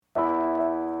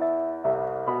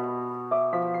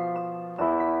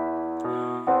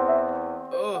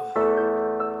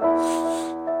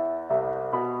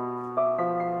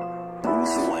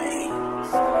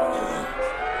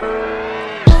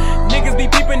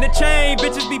chain,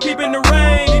 bitches be peeping the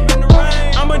rain.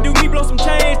 I'ma do me, blow some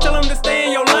chains, tell them to stay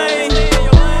in your lane.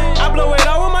 I blow it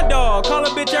all with my dog, call a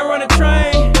bitch, I run a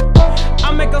train.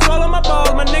 I make her swallow my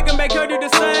balls, my nigga make her do the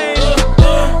same.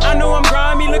 I know I'm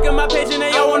grimy, look at my page and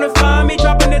they all wanna find me.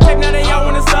 Dropping the tech, now they all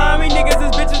wanna sign me. Niggas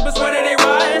is bitches, but swear that they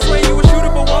riding. Swear you a shooter,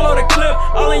 but won't load a clip.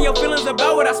 All in your feelings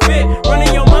about what I spit.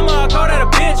 Running your mama, I call that a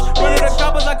bitch. Running the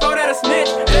coppers, I call that a snitch.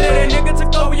 That nigga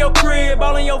took over your crib,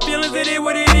 all in your feelings, it is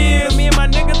what it is. Me and my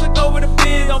nigga took over the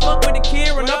biz. Don't fuck with the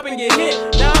kid, run up and get hit.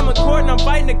 Now I'm in court and I'm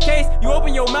fighting the case. You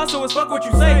open your mouth, so it's fuck what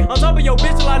you say. On top of your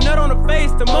bitch till I nut on the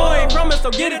face. Tomorrow ain't promised,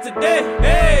 so get it today.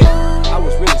 Hey. I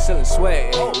was really selling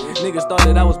swag. Niggas thought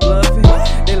that I was bluffing.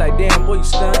 They like, damn, boy, you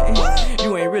stunting.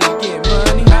 You ain't really getting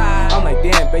money. I'm like,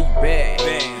 damn, babe, you bad.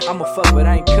 I'ma fuck, but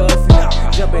I ain't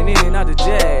cuffing. Jumping in and out the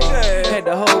jag. Had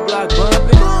the whole block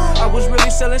bumping. I was really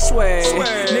selling swag.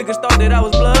 Niggas thought that I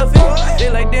was bluffing.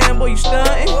 They like, damn, boy, you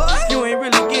stunting. You ain't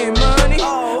really getting money.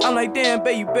 I'm like, damn,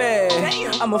 babe, you bad.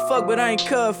 I'ma fuck, but I ain't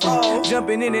cuffing.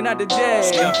 Jumping in and out the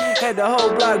jag. Had the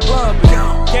whole block bumping.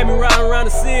 Kept me riding around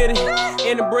the city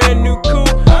in a brand new coupe.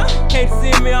 Can't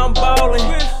see me, I'm ballin'.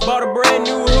 Bought a brand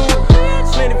new hoop.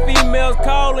 Plenty females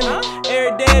calling.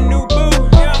 Every day a new boo.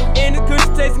 And the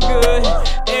cushion tasting good.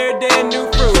 Every day a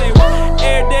new fruit.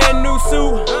 Every day a new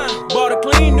suit. Bought a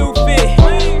clean new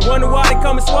fit. Wonder why they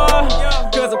call me Suave?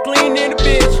 Cause I'm clean in the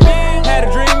bitch. Had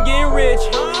a dream getting rich.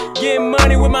 Getting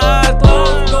money with my eyes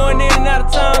closed. Going in and out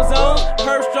of time zones.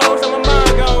 Purse strokes on my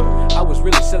mind gone. I was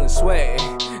really selling swag.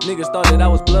 Niggas thought that I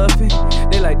was bluffing.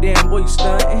 They like, damn, boy, you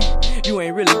stunting. You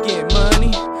ain't really getting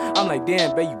money. I'm like,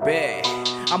 damn, babe, you bad.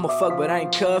 I'ma fuck, but I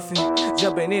ain't cuffing.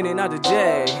 Jumping in and out the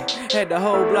jag. Had the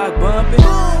whole block bumping.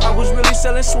 I was really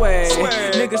selling swag.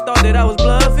 Niggas thought that I was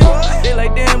bluffing. They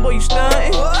like, damn, boy, you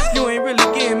stunting. You ain't really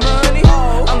getting money.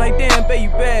 I'm like, damn, babe, you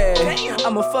bad.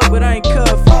 I'ma fuck, but I ain't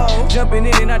cuffing. Jumping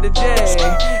in and out the jag.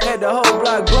 Had the whole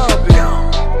block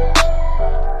bumping.